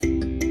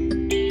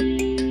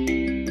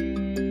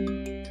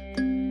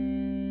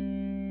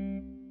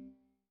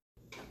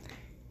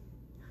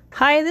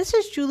Hi, this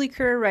is Julie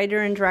Kerr,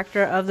 writer and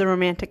director of the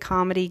romantic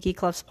comedy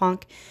Geek Loves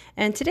Punk.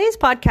 And today's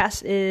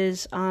podcast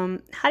is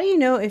how do you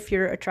know if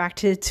you're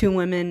attracted to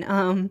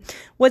women?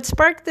 What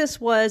sparked this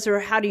was, or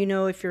how do you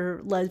know if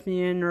you're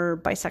lesbian or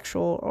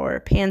bisexual or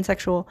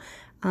pansexual,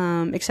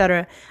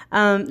 etc.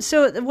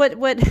 So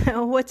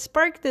what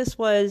sparked this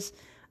was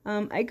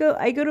I go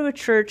to a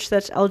church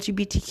that's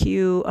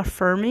LGBTQ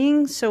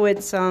affirming. So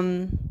it's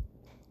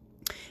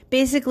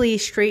basically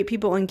straight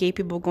people and gay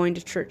people going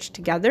to church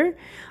together.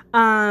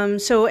 And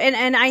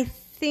I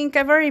think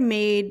I've already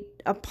made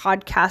a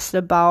podcast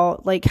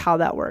about like how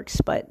that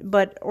works, but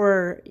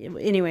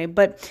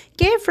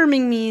gay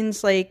affirming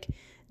means like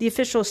the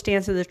official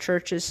stance of the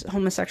church is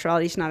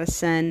homosexuality is not a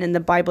sin, and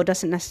the Bible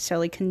doesn't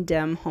necessarily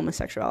condemn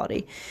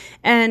homosexuality.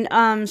 And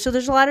so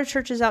there's a lot of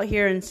churches out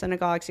here and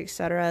synagogues,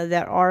 etc.,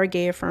 that are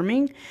gay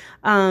affirming.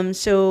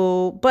 But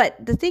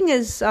the thing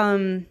is,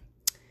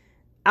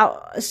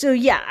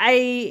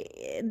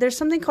 there's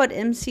something called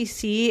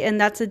MCC, and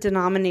that's a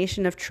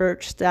denomination of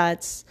church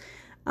that's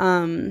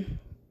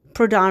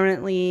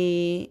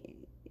predominantly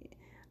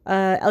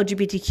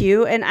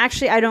LGBTQ. And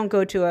actually, I don't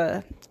go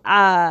to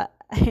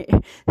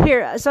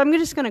here. So I'm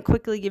just going to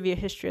quickly give you a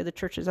history of the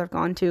churches I've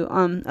gone to.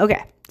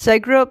 Okay, so I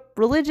grew up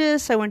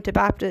religious. I went to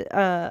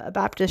a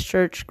Baptist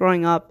church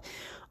growing up.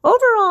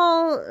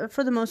 Overall,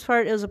 for the most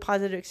part, it was a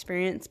positive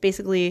experience.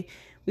 Basically,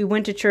 we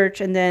went to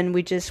church and then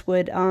we just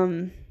would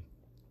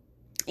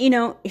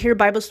hear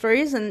Bible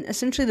stories, and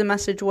essentially the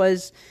message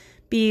was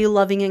be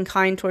loving and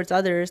kind towards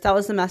others. That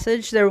was the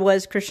message. There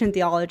was Christian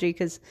theology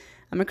because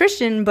I'm a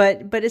Christian,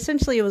 but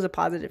essentially it was a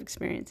positive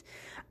experience.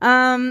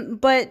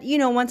 But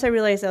once I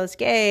realized I was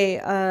gay,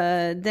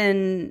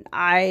 then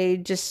I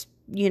just,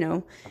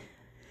 didn't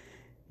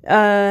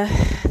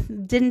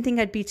think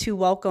I'd be too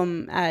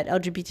welcome at a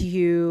lot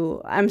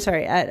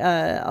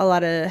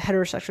of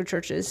heterosexual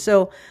churches.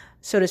 So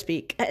to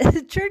speak.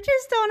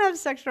 Churches don't have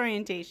sexual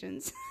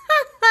orientations.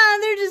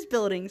 They're just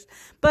buildings.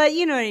 But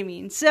you know what I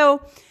mean.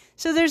 So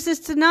there's this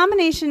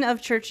denomination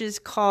of churches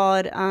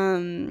called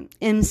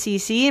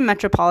MCC,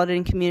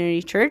 Metropolitan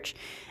Community Church.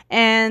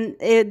 And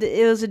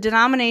it was a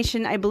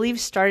denomination, I believe,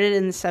 started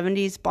in the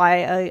 70s by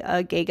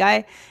a gay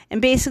guy.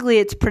 And basically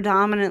it's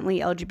predominantly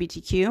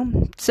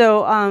LGBTQ.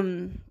 So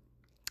when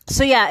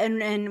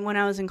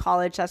I was in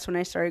college, that's when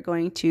I started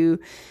going to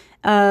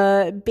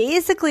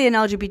basically an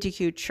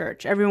LGBTQ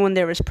church. Everyone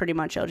there was pretty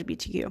much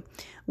LGBTQ,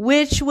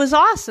 which was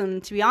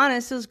awesome. To be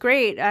honest, it was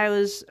great. I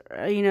was,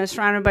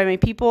 surrounded by my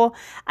people.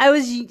 I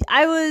was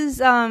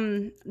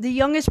the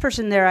youngest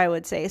person there, I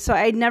would say. So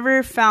I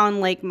never found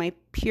like my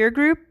peer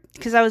group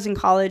because I was in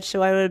college.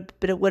 So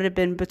it would have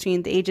been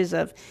between the ages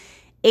of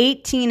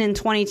 18 and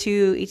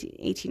 22,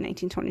 18,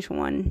 19,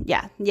 21.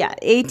 Yeah.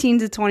 18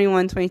 to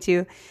 21,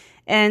 22.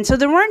 And so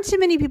there weren't too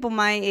many people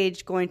my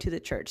age going to the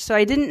church. So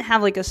I didn't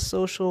have like a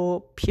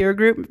social peer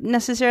group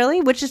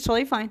necessarily, which is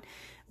totally fine.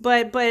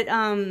 But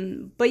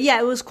yeah,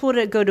 it was cool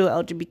to go to an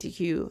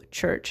LGBTQ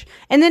church.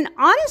 And then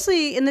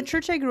honestly, in the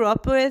church I grew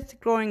up with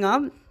growing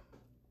up,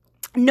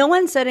 no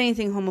one said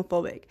anything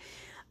homophobic.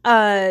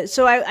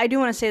 So I do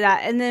want to say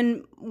that. And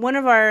then one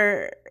of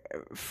our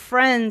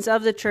friends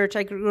of the church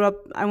I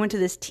went to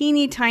this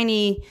teeny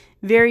tiny,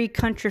 very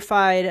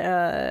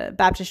countrified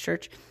Baptist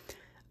church.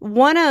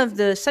 One of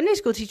the Sunday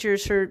school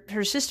teachers,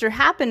 her sister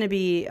happened to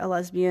be a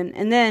lesbian,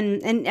 and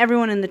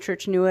everyone in the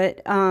church knew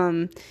it.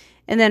 And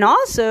then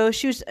also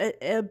she was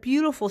a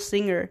beautiful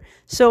singer.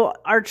 So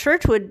our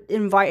church would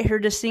invite her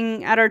to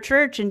sing at our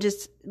church and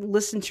just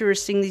listen to her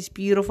sing these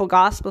beautiful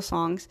gospel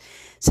songs.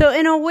 So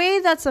in a way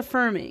that's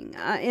affirming,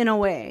 in a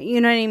way, you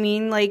know what I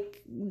mean?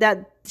 Like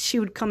that she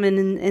would come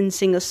in and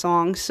sing a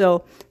song.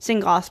 So sing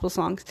gospel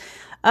songs.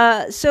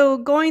 So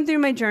going through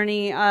my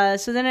journey,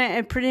 so then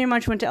I pretty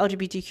much went to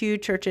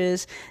LGBTQ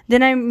churches.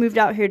 Then I moved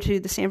out here to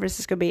the San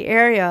Francisco Bay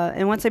Area.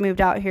 And once I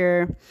moved out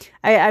here,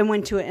 I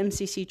went to an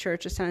MCC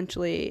church,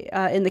 essentially,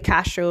 in the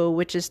Castro,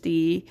 which is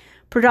the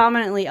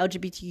predominantly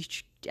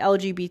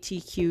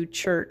LGBTQ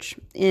church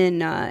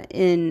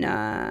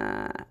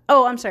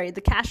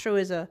the Castro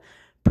is a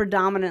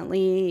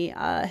predominantly,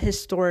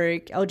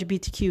 historic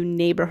LGBTQ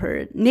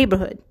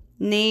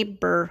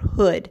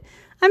neighborhood.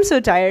 I'm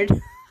so tired.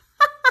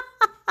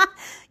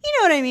 You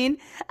know what I mean?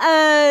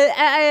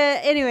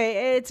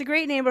 Anyway, it's a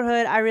great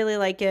neighborhood. I really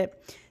like it.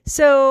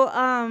 So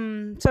I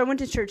went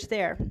to church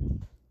there.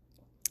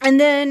 And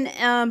then,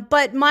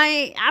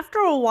 after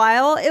a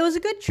while, it was a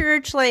good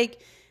church.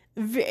 Like,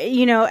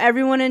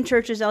 everyone in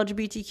church is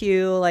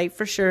LGBTQ, like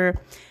for sure.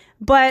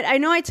 But I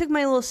know I took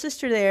my little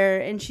sister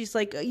there and she's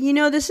like,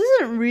 this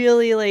isn't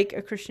really like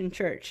a Christian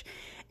church.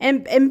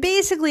 And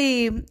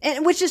basically,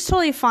 which is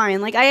totally fine.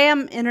 Like I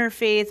am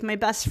interfaith. My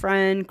best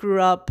friend grew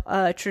up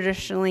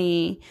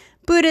traditionally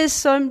Buddhist,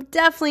 so I'm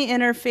definitely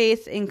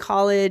interfaith in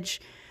college.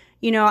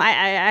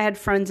 I had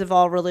friends of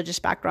all religious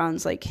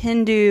backgrounds, like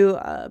Hindu,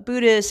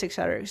 Buddhist, et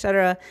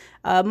cetera,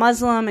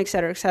 Muslim, et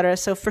cetera, et cetera.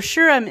 So for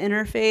sure, I'm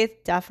interfaith,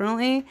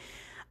 definitely.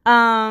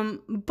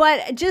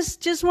 But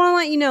just want to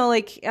let you know,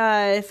 like,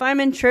 if I'm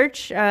in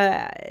church,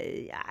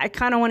 I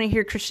kind of want to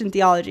hear Christian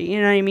theology.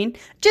 You know what I mean?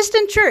 Just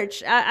in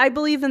church. I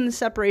believe in the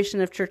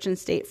separation of church and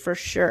state for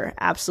sure.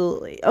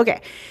 Absolutely.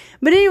 Okay.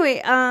 But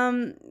anyway,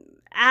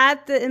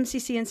 at the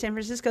MCC in San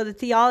Francisco, the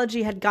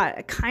theology had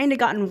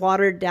gotten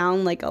watered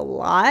down like a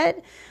lot.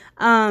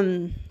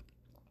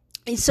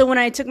 So when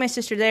I took my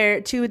sister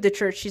there to the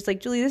church, she's like,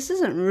 Julie, this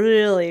isn't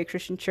really a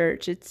Christian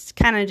church. It's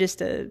kind of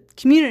just a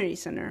community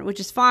center, which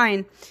is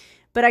fine.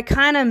 But I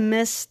kind of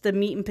miss the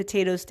meat and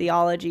potatoes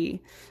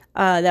theology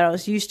that I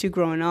was used to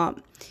growing up.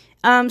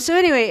 So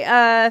anyway,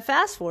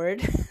 fast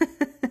forward.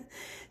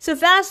 So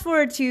fast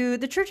forward to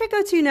the church I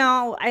go to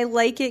now. I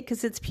like it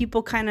because it's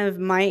people kind of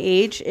my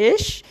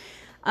age-ish.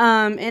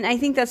 And I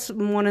think that's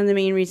one of the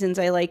main reasons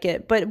I like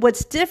it. But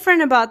what's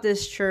different about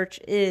this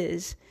church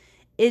is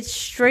it's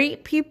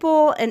straight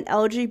people and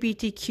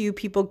LGBTQ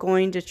people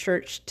going to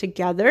church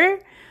together.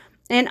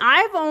 And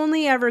I've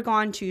only ever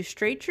gone to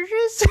straight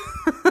churches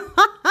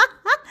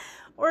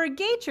or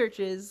gay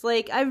churches.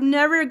 Like, I've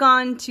never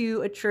gone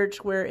to a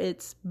church where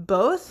it's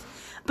both.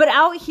 But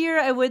out here,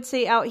 I would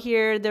say out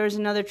here, there's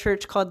another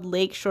church called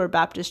Lakeshore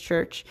Baptist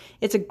Church.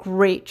 It's a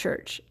great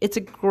church. It's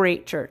a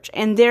great church.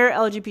 And they're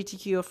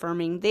LGBTQ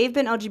affirming. They've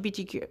been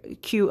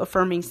LGBTQ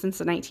affirming since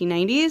the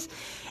 1990s.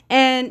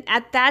 And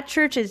at that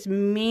church, it's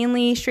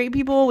mainly straight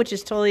people, which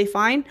is totally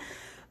fine.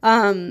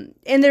 And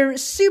they're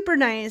super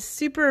nice,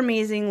 super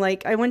amazing.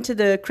 Like, I went to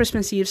the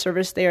Christmas Eve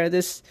service there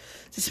this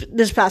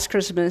past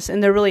Christmas,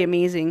 and they're really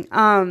amazing.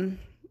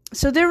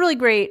 So they're really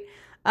great.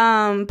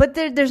 But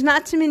there's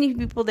not too many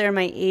people there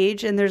my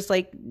age, and there's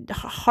like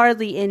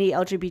hardly any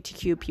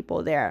LGBTQ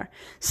people there.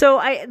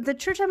 So the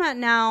church I'm at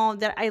now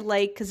that I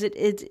like, cause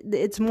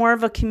it's more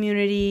of a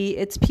community.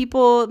 It's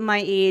people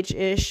my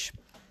age-ish,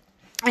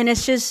 and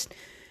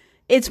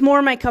it's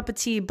more my cup of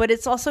tea, but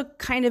it's also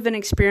kind of an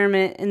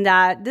experiment in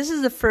that this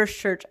is the first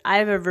church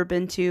I've ever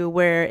been to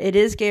where it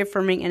is gay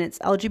affirming and it's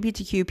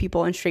LGBTQ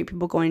people and straight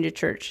people going to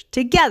church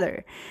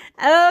together.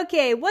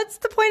 Okay, what's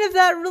the point of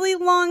that really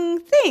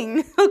long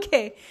thing?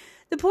 Okay,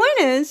 the point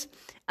is,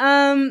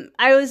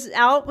 I was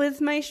out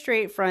with my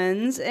straight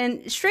friends,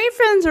 and straight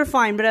friends are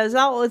fine, but I was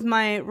out with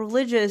my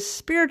religious,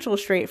 spiritual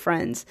straight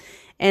friends,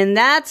 and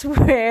that's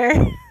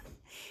where...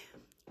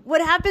 What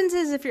happens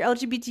is if you're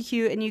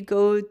LGBTQ and you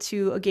go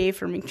to a gay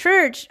affirming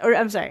church, or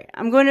I'm sorry,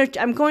 I'm going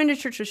to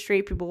church with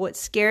straight people. What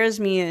scares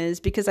me is,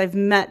 because I've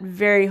met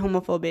very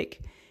homophobic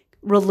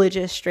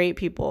religious straight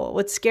people,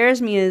 what scares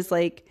me is,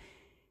 like,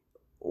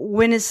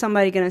 when is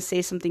somebody going to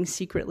say something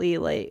secretly?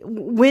 Like,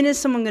 when is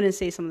someone going to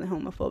say something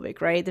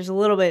homophobic, right? There's a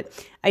little bit,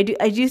 I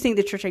do think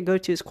the church I go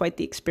to is quite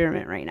the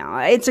experiment right now.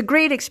 It's a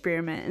great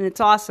experiment and it's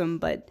awesome.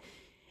 But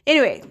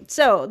anyway,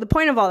 so the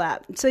point of all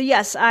that. So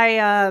yes,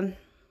 I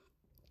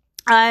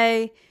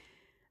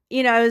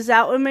was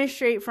out with my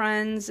straight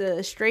friends,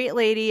 a straight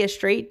lady, a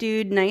straight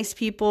dude, nice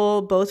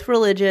people, both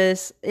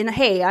religious. And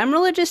hey, I'm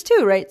religious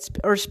too, right?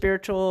 Or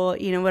spiritual,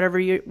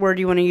 whatever word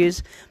you want to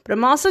use. But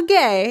I'm also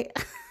gay.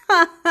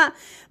 But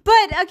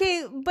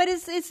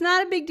it's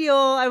not a big deal.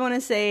 I want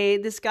to say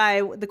this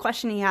guy, the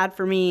question he had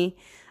for me,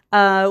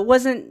 it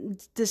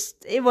wasn't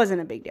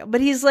a big deal.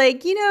 But he's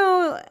like,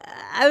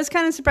 I was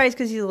kind of surprised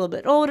because he's a little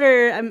bit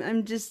older.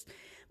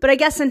 But I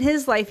guess in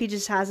his life, he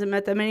just hasn't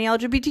met that many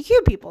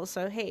LGBTQ people.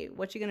 So, hey,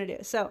 what you going to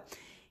do? So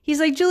he's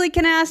like, Julie,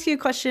 can I ask you a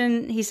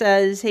question? He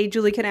says, hey,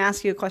 Julie, can I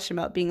ask you a question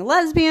about being a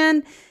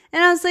lesbian?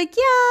 And I was like,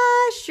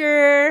 yeah,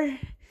 sure.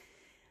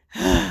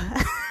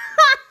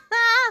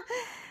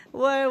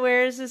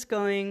 Where is this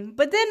going?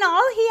 But then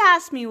all he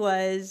asked me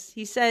was,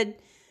 he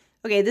said,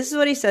 okay, this is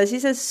what he says. He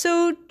says,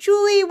 so,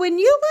 Julie, when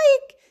you,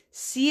 like,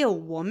 see a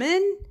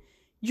woman,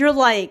 you're,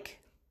 like,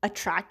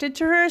 attracted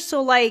to her?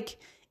 So, like,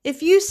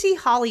 if you see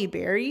Halle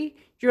Berry,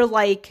 you're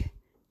like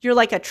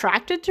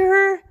attracted to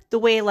her the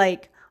way,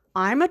 like,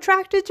 I'm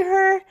attracted to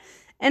her.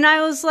 And I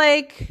was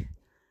like,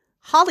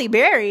 Halle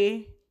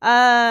Berry?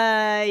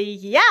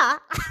 Yeah.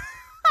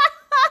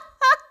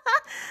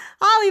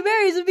 Halle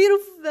Berry is a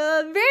beautiful,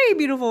 very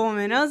beautiful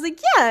woman. I was like,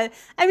 yeah.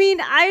 I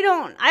mean,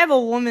 I have a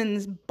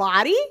woman's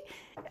body.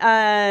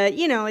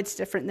 It's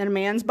different than a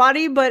man's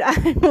body, but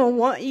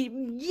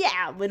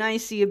when I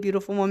see a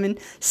beautiful woman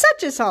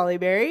such as Halle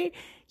Berry,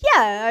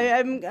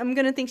 yeah, I'm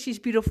gonna think she's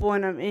beautiful,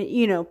 and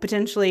I'm,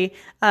 potentially,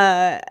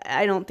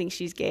 I don't think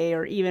she's gay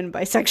or even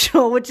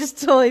bisexual, which is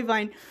totally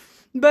fine.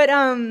 But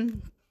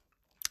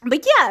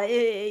yeah,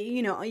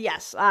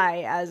 yes,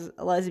 I, as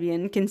a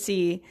lesbian, can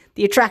see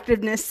the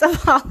attractiveness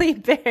of Halle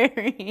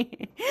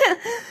Berry.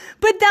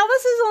 But that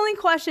was his only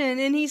question,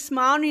 and he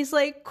smiled, and he's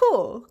like,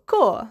 cool,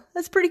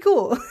 that's pretty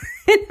cool.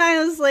 And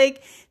I was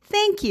like,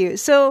 thank you.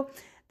 So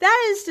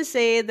that is to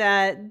say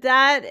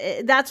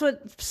that's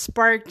what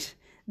sparked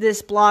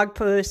this blog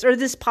post or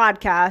this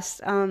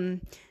podcast.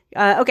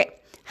 Okay.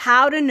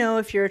 How to know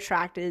if you're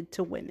attracted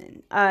to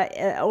women,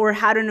 or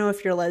how to know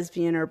if you're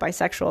lesbian or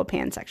bisexual or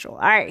pansexual. All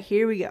right,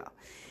 here we go.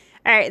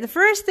 All right. The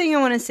first thing I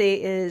want to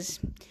say is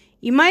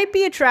you might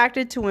be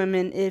attracted to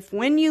women if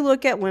when you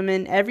look at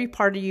women, every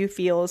part of you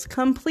feels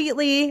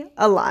completely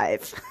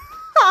alive.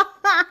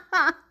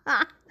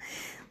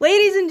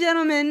 Ladies and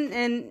gentlemen,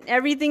 and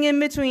everything in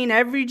between,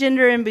 every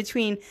gender in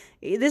between,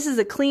 this is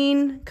a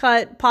clean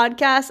cut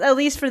podcast, at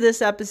least for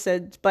this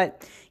episode,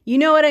 but you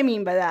know what I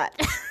mean by that.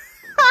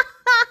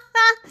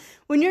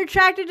 When you're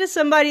attracted to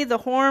somebody, the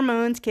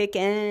hormones kick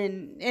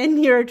in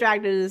and you're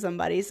attracted to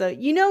somebody. So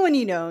you know when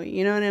you know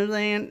what I'm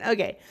saying?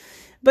 Okay.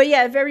 But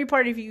yeah, if every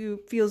part of you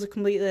feels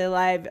completely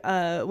alive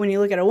when you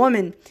look at a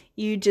woman,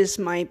 you just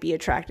might be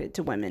attracted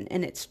to women,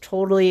 and it's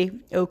totally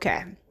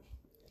okay.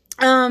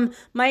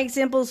 My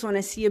example is when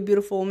I see a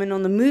beautiful woman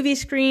on the movie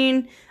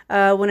screen,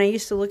 when I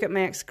used to look at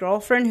my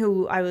ex-girlfriend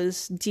who I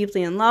was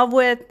deeply in love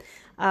with,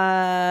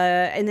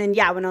 and then,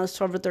 when I was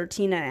 12 or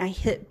 13 and I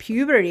hit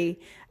puberty,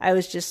 I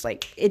was just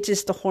like,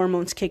 the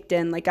hormones kicked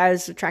in. Like, I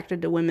was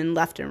attracted to women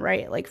left and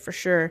right, like, for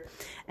sure.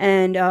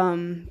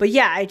 And, but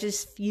yeah, I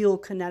just feel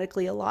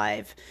kinetically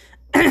alive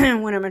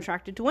when I'm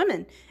attracted to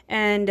women.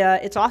 And,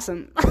 it's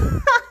awesome.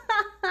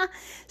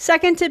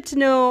 Second tip to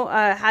know,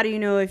 how do you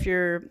know if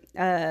you're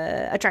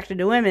attracted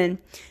to women?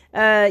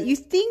 You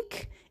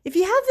think, if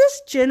you have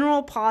this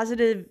general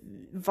positive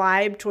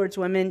vibe towards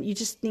women, you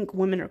just think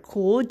women are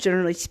cool,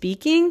 generally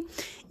speaking,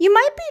 you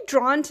might be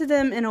drawn to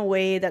them in a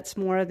way that's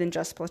more than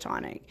just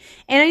platonic.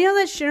 And I know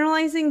that's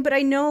generalizing, but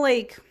I know,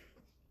 like,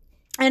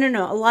 I don't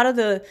know, a lot of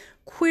the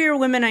queer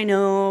women I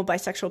know,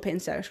 bisexual,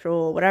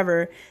 pansexual,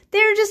 whatever,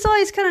 they're just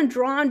always kind of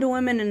drawn to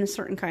women in a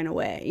certain kind of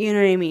way. You know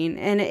what I mean?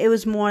 And it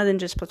was more than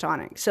just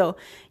platonic. So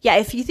yeah,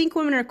 if you think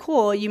women are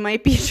cool, you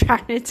might be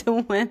attracted to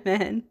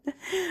women.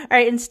 All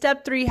right. And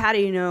step 3, how do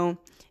you know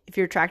if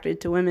you're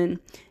attracted to women?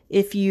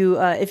 If you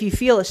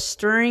feel a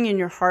stirring in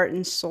your heart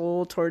and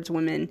soul towards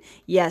women,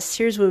 yes,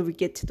 here's where we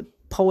get to the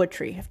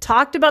poetry. I've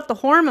talked about the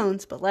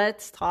hormones, but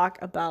let's talk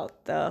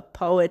about the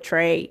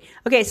poetry.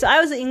 Okay, so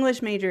I was an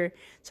English major,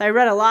 so I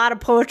read a lot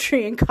of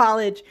poetry in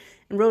college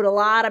and wrote a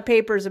lot of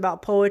papers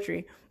about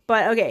poetry.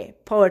 But okay,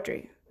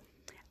 poetry.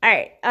 All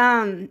right.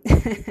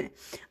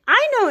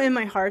 I know in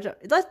my heart,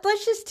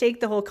 let's just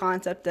take the whole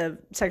concept of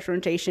sexual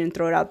orientation and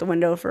throw it out the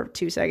window for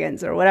 2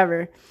 seconds or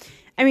whatever.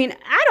 I mean,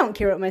 I don't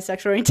care what my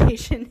sexual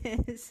orientation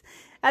is.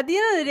 At the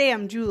end of the day,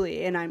 I'm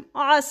Julie, and I'm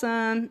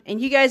awesome,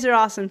 and you guys are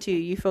awesome too,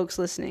 you folks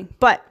listening.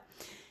 But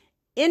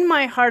in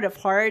my heart of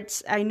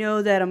hearts, I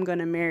know that I'm going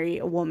to marry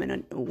a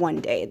woman one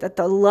day, that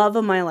the love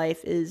of my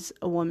life is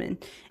a woman,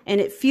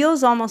 and it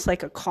feels almost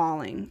like a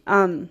calling.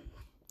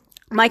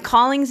 My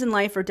callings in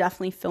life are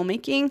definitely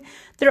filmmaking.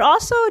 They're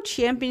also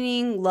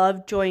championing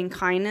love, joy, and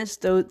kindness,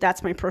 though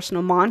that's my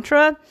personal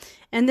mantra.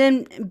 And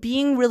then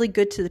being really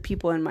good to the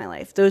people in my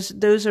life.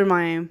 Those are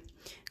my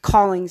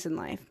callings in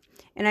life.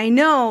 And I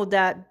know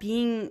that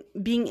being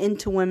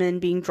into women,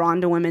 being drawn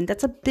to women,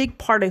 that's a big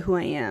part of who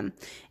I am.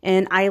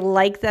 And I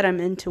like that I'm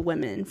into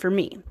women for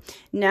me.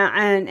 Now,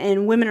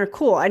 and women are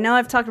cool. I know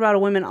I've talked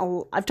about women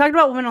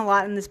a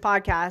lot in this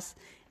podcast.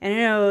 And I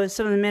know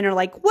some of the men are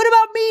like, what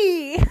about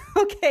me?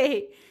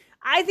 Okay.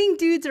 I think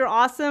dudes are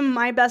awesome.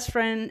 My best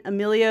friend,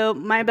 Emilio,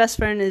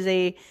 is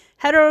a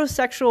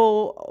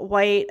heterosexual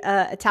white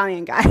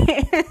Italian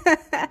guy.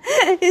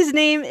 His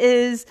name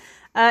is,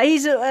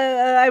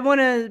 I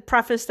want to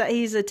preface that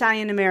he's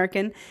Italian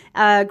American.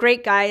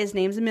 Great guy. His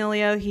name's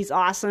Emilio. He's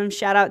awesome.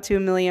 Shout out to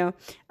Emilio.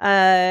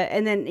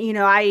 And then,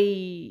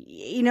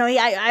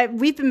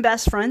 we've been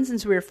best friends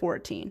since we were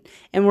 14.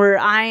 And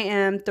I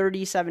am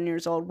 37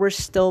 years old. We're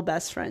still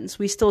best friends.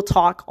 We still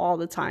talk all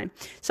the time.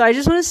 So I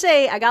just want to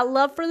say, I got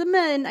love for the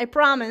men. I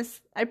promise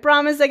I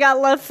got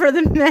love for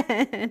the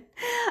men.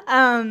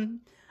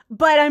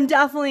 But I'm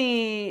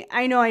definitely,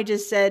 I know I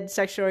just said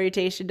sexual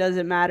orientation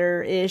doesn't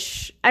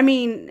matter-ish. I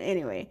mean,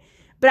 anyway.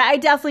 But I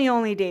definitely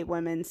only date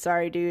women.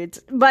 Sorry, dudes.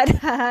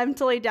 But I'm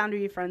totally down to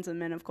be friends with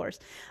men, of course.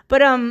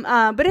 But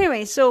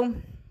anyway, so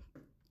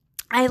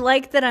I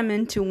like that I'm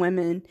into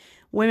women.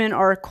 Women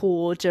are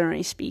cool,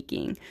 generally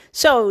speaking.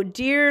 So,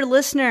 dear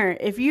listener,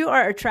 if you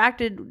are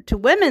attracted to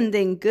women,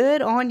 then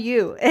good on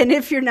you. And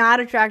if you're not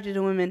attracted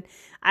to women,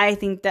 I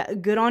think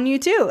that good on you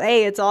too.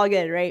 Hey, it's all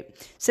good, right?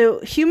 So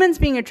humans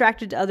being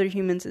attracted to other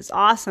humans is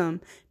awesome.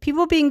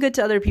 People being good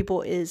to other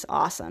people is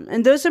awesome.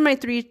 And those are my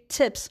 3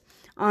 tips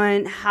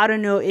on how to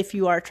know if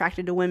you are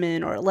attracted to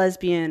women or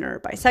lesbian or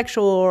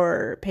bisexual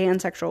or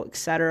pansexual,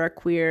 etc.,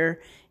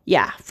 queer.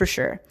 Yeah, for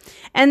sure.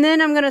 And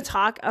then I'm going to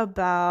talk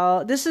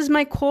about, this is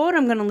my quote.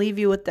 I'm going to leave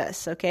you with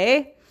this,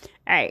 okay?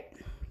 All right.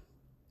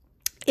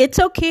 It's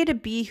okay to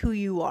be who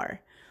you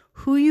are.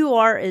 Who you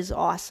are is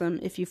awesome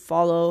if you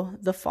follow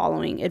the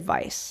following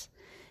advice.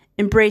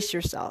 Embrace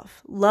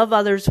yourself. Love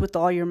others with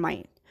all your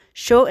might.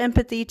 Show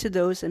empathy to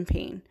those in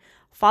pain.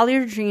 Follow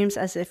your dreams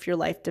as if your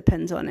life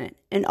depends on it.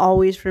 And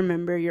always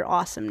remember your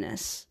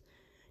awesomeness.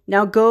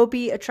 Now go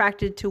be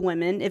attracted to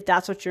women if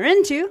that's what you're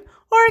into.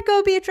 Or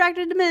go be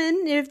attracted to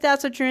men if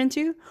that's what you're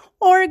into.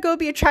 Or go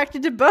be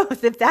attracted to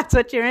both if that's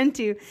what you're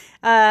into.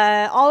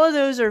 All of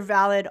those are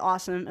valid,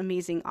 awesome,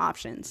 amazing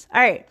options.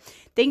 All right.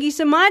 Thank you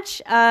so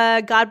much.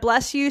 God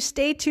bless you.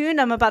 Stay tuned.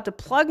 I'm about to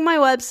plug my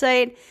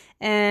website.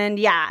 And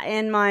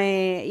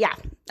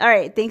all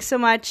right. Thanks so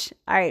much.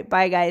 All right.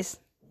 Bye, guys.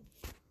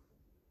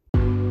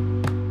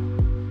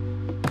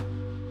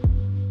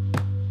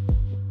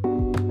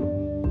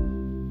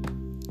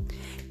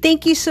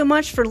 Thank you so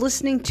much for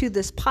listening to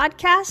this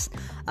podcast.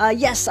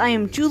 Yes, I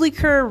am Julie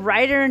Kerr,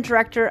 writer and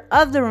director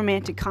of the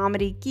romantic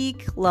comedy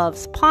Geek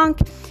Loves Punk.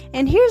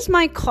 And here's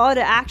my call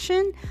to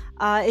action.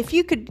 If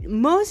you could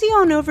mosey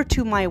on over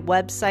to my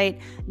website,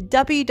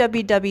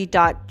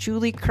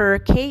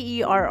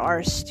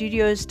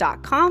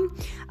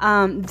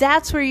 www.juliekerrstudios.com.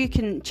 That's where you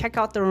can check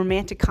out the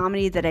romantic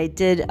comedy that I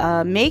did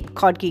make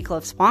called Geek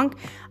Loves Punk.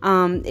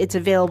 It's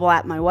available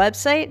at my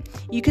website.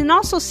 You can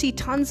also see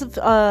tons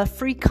of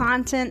free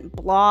content,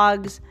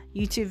 blogs,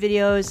 YouTube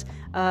videos,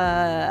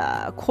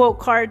 quote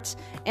cards,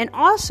 and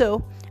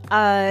also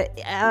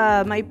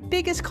my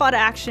biggest call to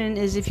action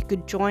is if you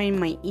could join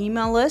my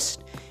email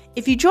list.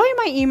 If you join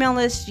my email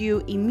list, you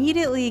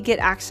immediately get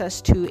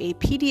access to a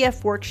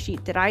PDF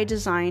worksheet that I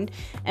designed,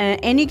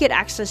 and you get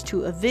access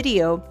to a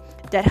video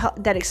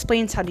that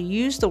explains how to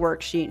use the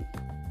worksheet.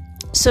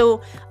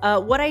 So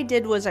what I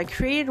did was I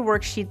created a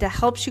worksheet that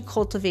helps you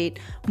cultivate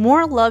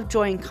more love,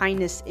 joy, and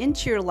kindness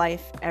into your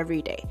life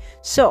every day.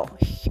 So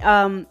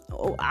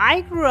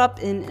I grew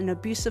up in an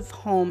abusive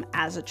home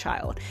as a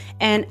child,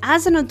 and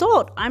as an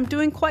adult, I'm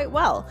doing quite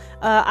well.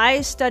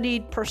 I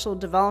studied personal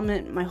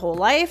development my whole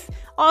life,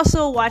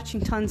 also watching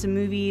tons of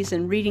movies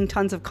and reading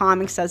tons of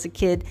comics as a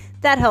kid.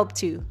 That helped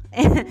too.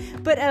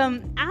 But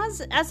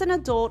as an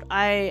adult,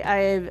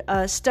 I've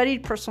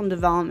studied personal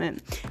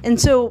development.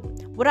 And so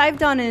what I've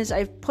done is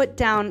I've put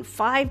down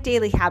 5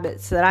 daily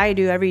habits that I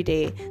do every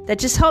day that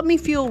just help me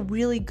feel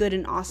really good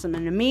and awesome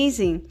and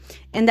amazing.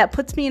 And that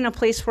puts me in a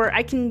place where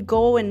I can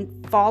go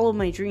and follow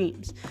my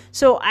dreams.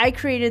 So I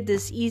created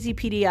this easy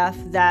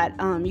PDF that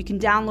you can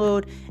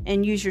download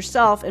and use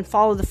yourself and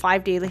follow the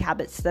 5 daily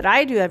habits that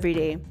I do every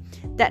day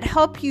that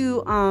help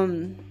you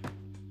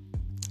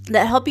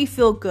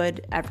feel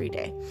good every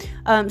day.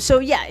 So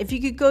yeah, if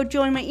you could go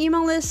join my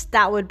email list,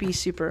 that would be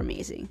super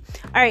amazing.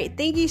 All right,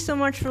 thank you so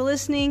much for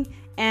listening,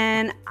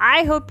 and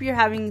I hope you're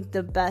having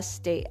the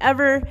best day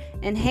ever,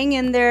 and hang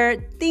in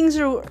there. Things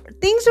are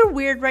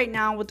weird right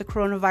now with the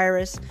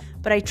coronavirus,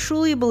 but I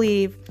truly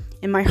believe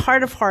in my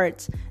heart of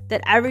hearts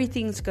that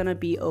everything's gonna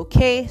be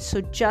okay.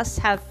 So just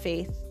have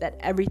faith that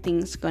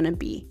everything's gonna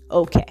be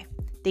okay.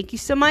 Thank you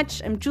so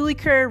much. I'm Julie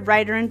Kerr,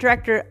 writer and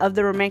director of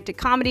the romantic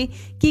comedy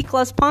Geek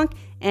Loves Punk,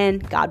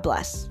 and God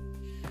bless.